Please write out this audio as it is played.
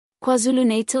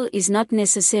KwaZulu-Natal is not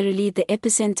necessarily the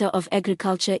epicenter of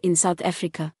agriculture in South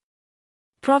Africa.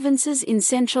 Provinces in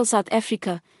central South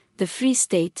Africa, the Free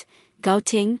State,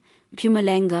 Gauteng,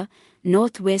 Mpumalanga,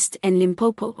 North West and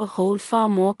Limpopo hold far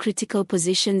more critical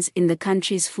positions in the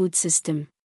country's food system.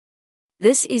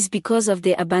 This is because of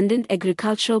their abundant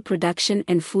agricultural production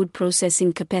and food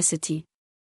processing capacity.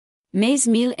 Maize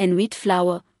meal and wheat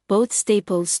flour, both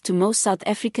staples to most South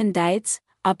African diets,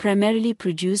 are primarily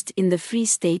produced in the Free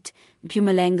State,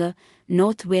 Mpumalanga,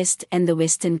 North West and the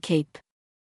Western Cape.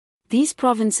 These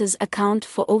provinces account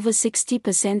for over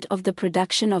 60% of the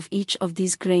production of each of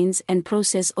these grains and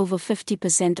process over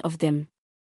 50% of them.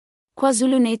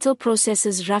 KwaZulu-Natal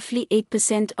processes roughly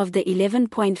 8% of the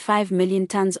 11.5 million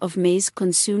tons of maize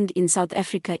consumed in South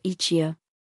Africa each year.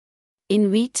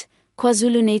 In wheat,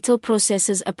 KwaZulu-Natal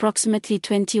processes approximately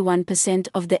 21%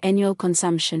 of the annual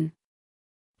consumption.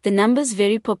 The numbers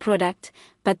vary per product,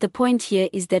 but the point here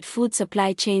is that food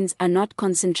supply chains are not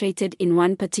concentrated in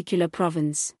one particular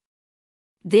province.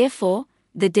 Therefore,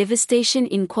 the devastation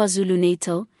in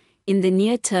KwaZulu-Natal, in the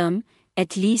near term,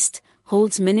 at least,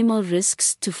 holds minimal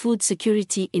risks to food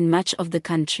security in much of the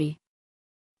country.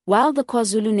 While the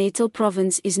KwaZulu-Natal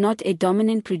province is not a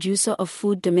dominant producer of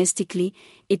food domestically,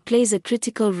 it plays a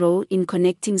critical role in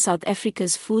connecting South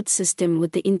Africa's food system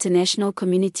with the international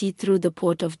community through the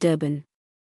Port of Durban.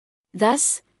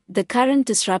 Thus, the current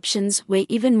disruptions weigh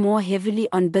even more heavily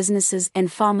on businesses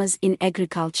and farmers in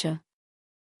agriculture.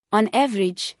 On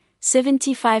average,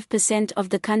 75%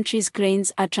 of the country's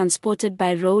grains are transported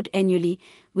by road annually,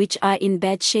 which are in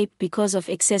bad shape because of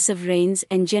excessive rains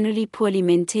and generally poorly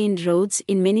maintained roads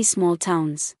in many small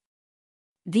towns.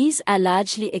 These are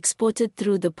largely exported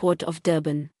through the Port of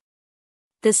Durban.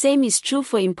 The same is true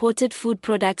for imported food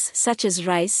products such as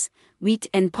rice, wheat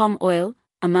and palm oil,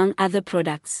 among other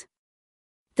products.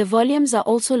 The volumes are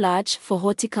also large for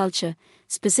horticulture,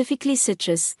 specifically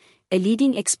citrus, a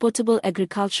leading exportable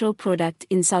agricultural product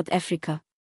in South Africa.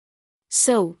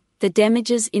 So, the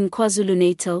damages in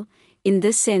KwaZulu-Natal, in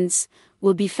this sense,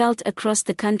 will be felt across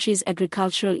the country's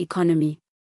agricultural economy.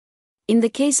 In the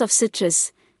case of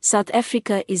citrus, South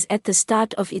Africa is at the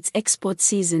start of its export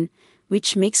season,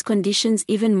 which makes conditions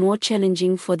even more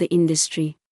challenging for the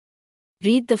industry.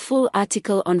 Read the full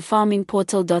article on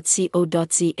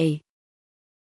farmingportal.co.za.